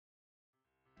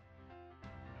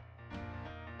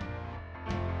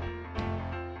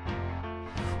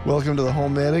Welcome to the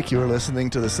HomeMedic. You're listening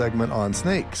to the segment on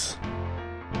snakes.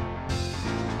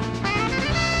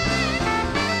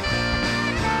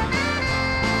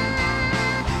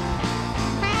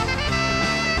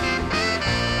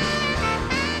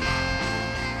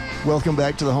 Welcome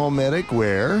back to the HomeMedic,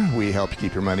 where we help you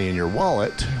keep your money in your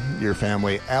wallet, your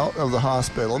family out of the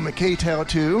hospital. McKay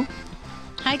Tautu.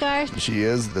 Hi, Garth. She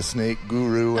is the snake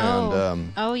guru.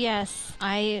 Oh, yes.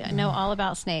 I know all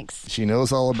about snakes. She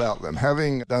knows all about them.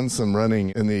 Having done some running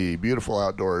in the beautiful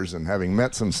outdoors and having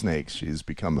met some snakes, she's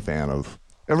become a fan of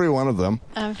every one of them.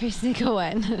 Every single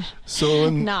one. So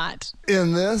In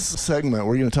this segment,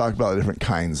 we're going to talk about the different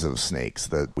kinds of snakes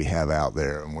that we have out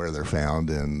there and where they're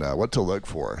found and what to look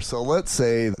for. So let's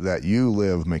say that you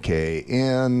live,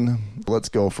 McKay, let's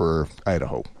go for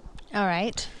Idaho. All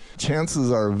right.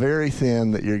 Chances are very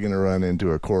thin that you're going to run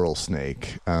into a coral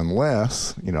snake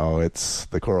unless, it's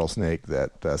the coral snake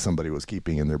that somebody was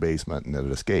keeping in their basement and that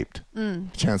it escaped.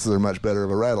 Chances are much better of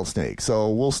a rattlesnake.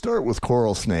 So we'll start with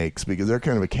coral snakes because they're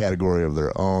kind of a category of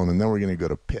their own, and then we're going to go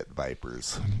to pit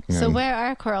vipers. So where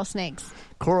are coral snakes?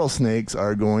 Coral snakes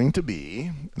are going to be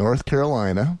North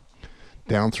Carolina,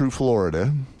 down through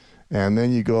Florida, and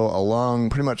then you go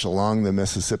pretty much along the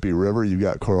Mississippi River. You've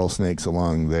got coral snakes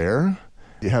along there.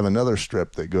 You have another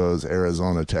strip that goes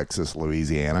Arizona, Texas,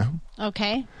 Louisiana.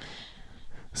 Okay.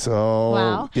 So,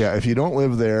 wow. Yeah, if you don't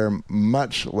live there,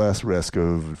 much less risk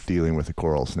of dealing with a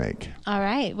coral snake. All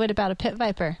right. What about a pit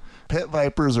viper? Pit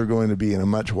vipers are going to be in a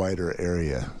much wider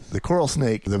area. The coral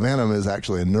snake, the venom is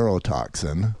actually a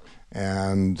neurotoxin.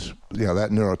 And,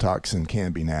 that neurotoxin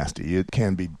can be nasty. It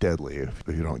can be deadly if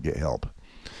you don't get help.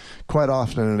 Quite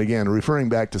often, and again, referring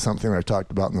back to something I talked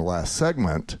about in the last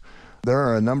segment, there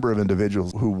are a number of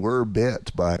individuals who were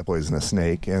bit by a poisonous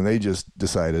snake, and they just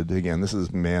decided, again, this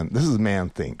is man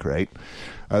think, right?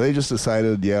 They just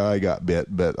decided, I got bit,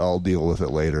 but I'll deal with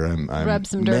it later. I'm rub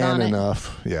some dirt on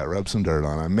enough. Yeah, rub some dirt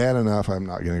on it. I'm man enough, I'm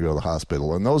not going to go to the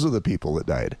hospital. And those are the people that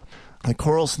died. A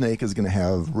coral snake is going to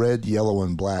have red, yellow,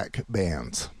 and black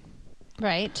bands.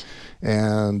 Right.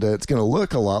 And it's going to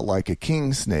look a lot like a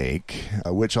king snake,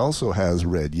 which also has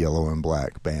red, yellow, and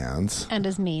black bands. And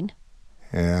is mean.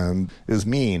 And is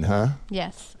mean, huh?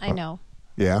 Yes, I know.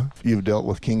 Yeah? You've dealt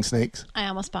with king snakes? I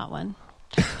almost bought one.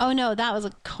 Oh, no, that was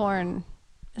a corn.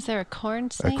 Is there a corn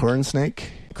snake? A corn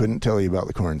snake? Couldn't tell you about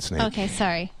the corn snake. Okay,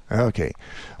 sorry. Okay.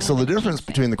 So the difference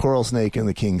between the coral snake and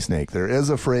the king snake, there is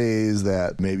a phrase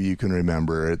that maybe you can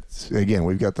remember. It's, again,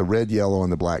 we've got the red, yellow,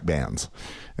 and the black bands.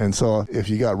 And so if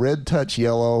you got red touch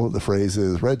yellow, the phrase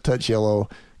is red touch yellow,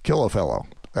 kill a fellow.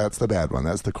 That's the bad one.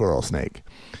 That's the coral snake.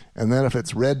 And then if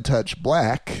it's red touch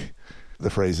black, the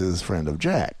phrase is friend of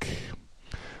Jack.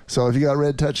 So if you got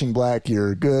red touching black,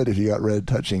 you're good. If you got red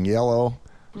touching yellow,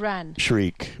 run.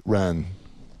 Shriek, run.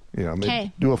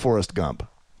 Maybe do a Forrest Gump.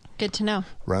 Good to know.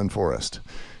 Run, Forrest.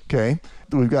 Okay.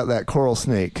 We've got that coral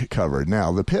snake covered.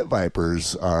 Now, the pit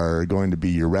vipers are going to be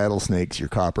your rattlesnakes, your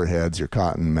copperheads, your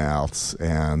cottonmouths,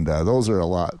 and those are a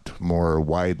lot more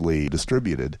widely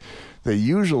distributed. They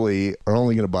usually are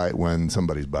only going to bite when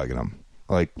somebody's bugging them.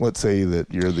 Like, let's say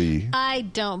that you're the... I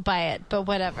don't buy it, but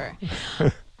whatever.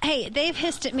 Hey, they've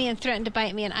hissed at me and threatened to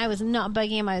bite me, and I was not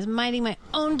bugging them. I was minding my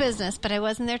own business, but I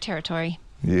was in their territory.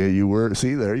 Yeah, you were.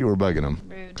 See, there, you were bugging them.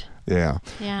 Rude. Yeah.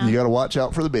 You got to watch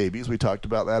out for the babies. We talked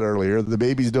about that earlier. The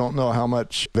babies don't know how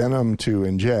much venom to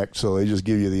inject, so they just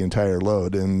give you the entire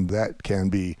load, and that can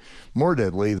be more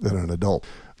deadly than an adult.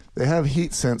 They have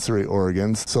heat sensory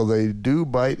organs, so they do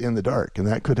bite in the dark, and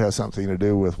that could have something to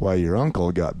do with why your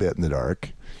uncle got bit in the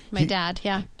dark. My dad,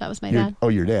 yeah, that was my dad. Oh,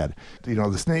 your dad.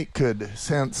 The snake could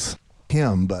sense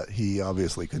him, but he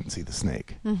obviously couldn't see the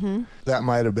snake. Mm-hmm. That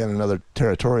might have been another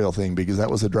territorial thing because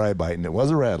that was a dry bite, and it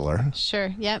was a rattler.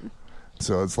 Sure, yep.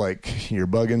 So it's like, you're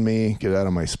bugging me, get out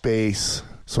of my space,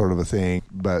 sort of a thing.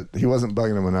 But he wasn't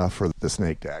bugging him enough for the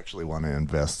snake to actually want to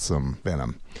invest some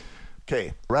venom.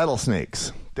 Okay,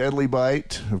 rattlesnakes. Deadly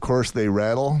bite. Of course, they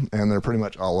rattle, and they're pretty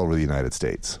much all over the United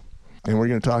States. And we're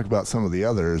going to talk about some of the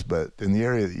others, but in the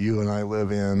area that you and I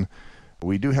live in,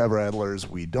 we do have rattlers.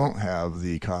 We don't have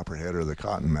the copperhead or the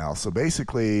cottonmouth. So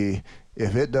basically,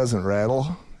 if it doesn't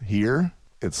rattle here,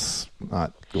 it's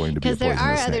not going to be a poisonous snake. Because there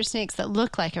are other snakes that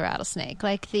look like a rattlesnake.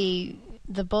 Like the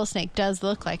bull snake does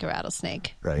look like a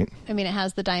rattlesnake. Right. I mean, it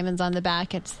has the diamonds on the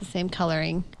back. It's the same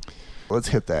coloring. Let's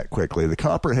hit that quickly. The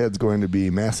copperhead's going to be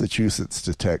Massachusetts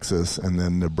to Texas, and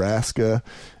then Nebraska,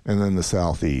 and then the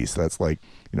southeast. That's like,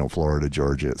 Florida,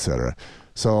 Georgia, etc.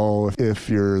 So if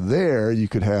you're there, you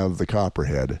could have the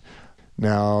copperhead.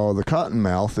 Now, the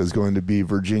cottonmouth is going to be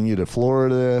Virginia to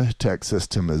Florida, Texas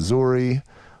to Missouri,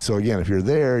 So again, if you're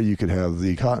there, you could have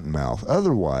the cottonmouth.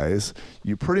 Otherwise,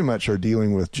 you pretty much are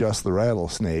dealing with just the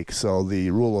rattlesnake. So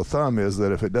the rule of thumb is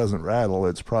that if it doesn't rattle,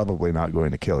 it's probably not going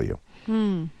to kill you.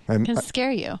 It can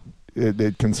scare you.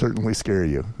 It can certainly scare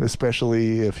you,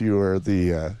 especially if you are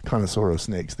the connoisseur of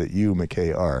snakes that you,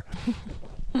 McKay, are.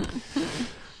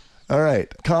 All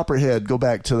right, copperhead, go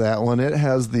back to that one. It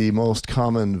has the most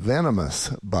common venomous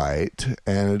bite,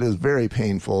 and it is very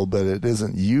painful, but it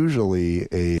isn't usually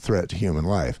a threat to human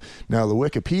life. Now, the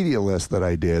Wikipedia list that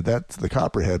I did, the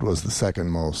copperhead was the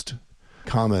second most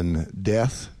common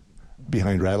death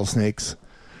behind rattlesnakes,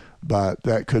 but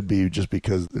that could be just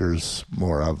because there's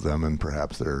more of them and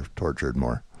perhaps they're tortured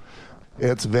more.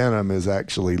 Its venom is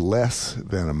actually less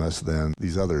venomous than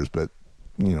these others, but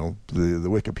the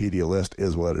Wikipedia list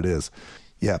is what it is.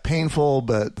 Yeah, painful,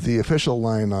 but the official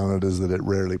line on it is that it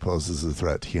rarely poses a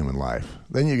threat to human life.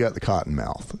 Then you got the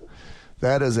cottonmouth.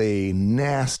 That is a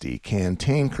nasty,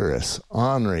 cantankerous,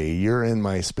 ornery, you're in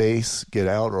my space, get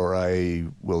out or I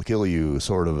will kill you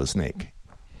sort of a snake.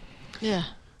 Yeah.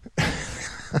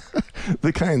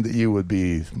 The kind that you would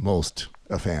be most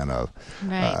a fan of.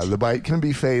 Right. The bite can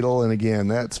be fatal, and again,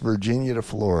 that's Virginia to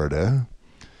Florida.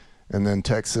 And then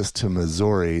Texas to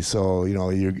Missouri. So,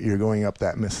 you're going up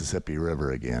that Mississippi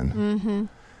River again. Mm-hmm.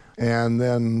 And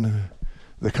then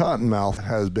the cottonmouth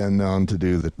has been known to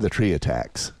do the tree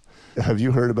attacks. Have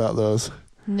you heard about those?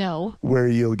 No. Where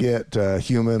you'll get a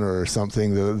human or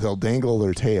something, they'll dangle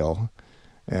their tail,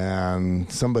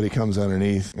 and somebody comes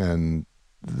underneath, and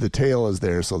the tail is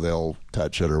there, so they'll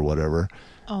touch it or whatever.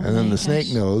 Oh, and then the gosh.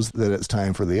 snake knows that it's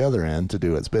time for the other end to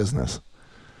do its business.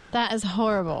 That is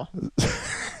horrible.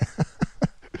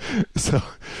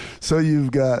 So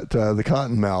you've got the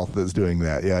cottonmouth that's doing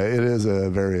that. Yeah, it is a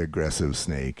very aggressive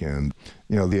snake. And,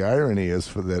 the irony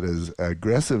is that as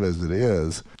aggressive as it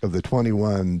is, of the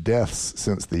 21 deaths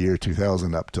since the year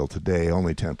 2000 up till today,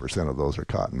 only 10% of those are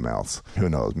cottonmouths. Who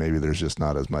knows? Maybe there's just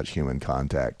not as much human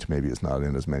contact. Maybe it's not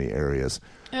in as many areas.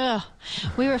 Ugh.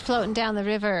 We were floating down the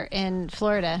river in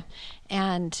Florida,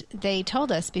 and they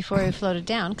told us before we floated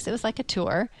down, because it was like a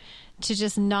tour, to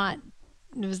just not...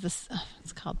 It was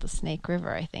it's called the Snake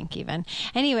River, I think, even.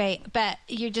 Anyway, but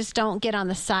you just don't get on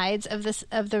the sides of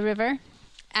the river.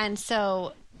 And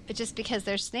so, just because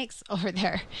there's snakes over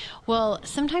there. Well,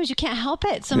 sometimes you can't help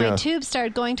it. So my tube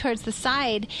started going towards the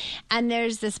side, and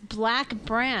there's this black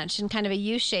branch in kind of a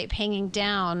U shape hanging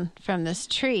down from this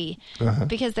tree,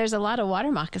 because there's a lot of water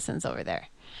moccasins over there.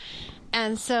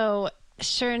 And so,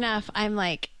 sure enough, I'm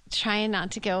like, trying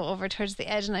not to go over towards the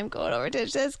edge, and I'm going over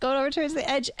towards the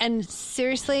edge, and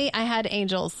seriously, I had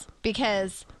angels,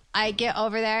 because I get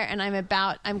over there and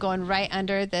I'm going right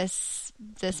under this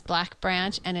black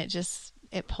branch, and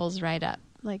it pulls right up,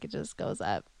 like it just goes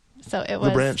up. So it was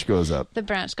the branch goes up. The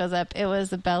branch goes up. It was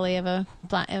the belly of it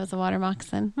was a water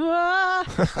moccasin.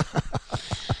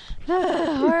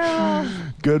 Horrible.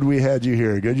 Good we had you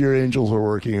here. Good your angels were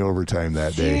working overtime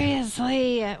that day.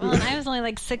 Seriously. Well, and I was only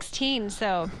like 16,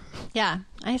 so yeah,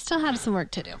 I still had some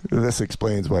work to do. This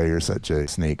explains why you're such a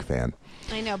snake fan.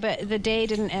 I know, but the day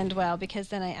didn't end well, because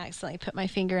then I accidentally put my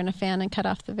finger in a fan and cut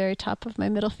off the very top of my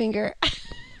middle finger.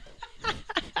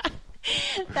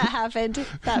 That happened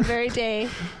that very day.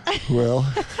 Well,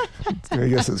 I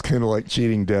guess it's kind of like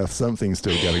cheating death. Something's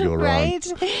still got to go wrong. Right?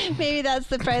 Maybe that's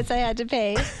the price I had to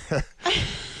pay.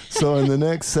 So in the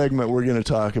next segment, we're going to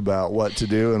talk about what to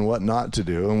do and what not to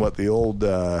do, and what the old,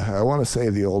 I want to say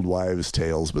the old wives'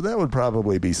 tales, but that would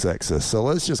probably be sexist. So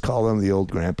let's just call them the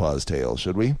old grandpa's tales,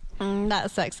 should we?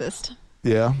 That's sexist.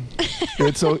 Yeah.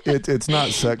 It's not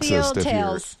sexist. The old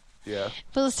tales. Yeah.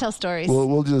 We'll just tell stories.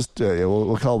 We'll just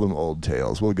we'll call them old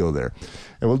tales. We'll go there,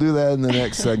 and we'll do that in the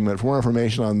next segment. For more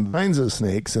information on kinds of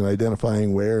snakes and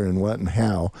identifying where and what and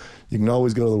how, you can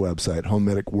always go to the website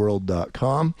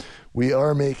HomeMedicWorld.com. We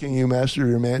are making you master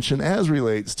your mansion as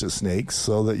relates to snakes,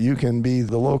 so that you can be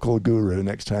the local guru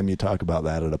next time you talk about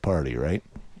that at a party, right?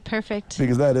 Perfect.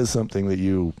 Because that is something that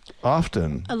you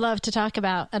often... I love to talk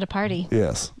about at a party.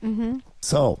 Yes. Mm-hmm.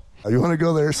 So, you want to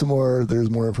go there some more? There's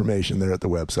more information there at the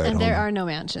website. And there are no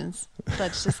mansions.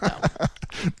 Let's just go.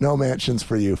 No mansions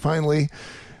for you. Finally,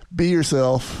 be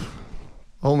yourself.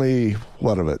 Only,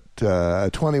 21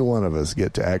 of us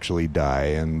get to actually die,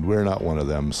 and we're not one of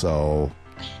them, so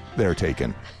they're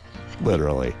taken.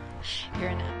 Literally.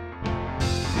 You're not.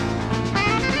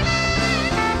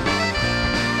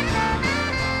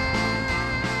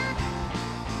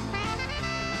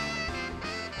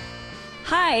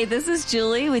 Hi, this is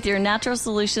Julie with your Natural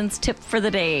Solutions tip for the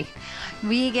day.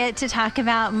 We get to talk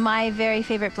about my very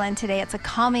favorite blend today. It's a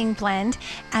calming blend,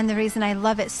 and the reason I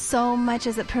love it so much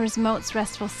is it promotes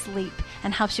restful sleep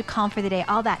and helps you calm for the day.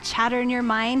 All that chatter in your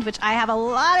mind, which I have a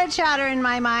lot of chatter in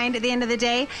my mind at the end of the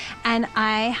day, and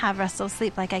I have restful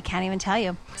sleep like I can't even tell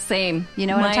you. Same. You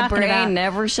know what I'm talking about. My about. brain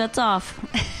never shuts off.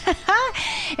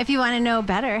 If you want to know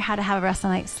better how to have a restful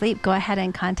night's sleep, go ahead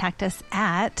and contact us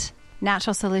at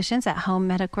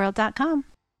naturalsolutions@homemedicworld.com.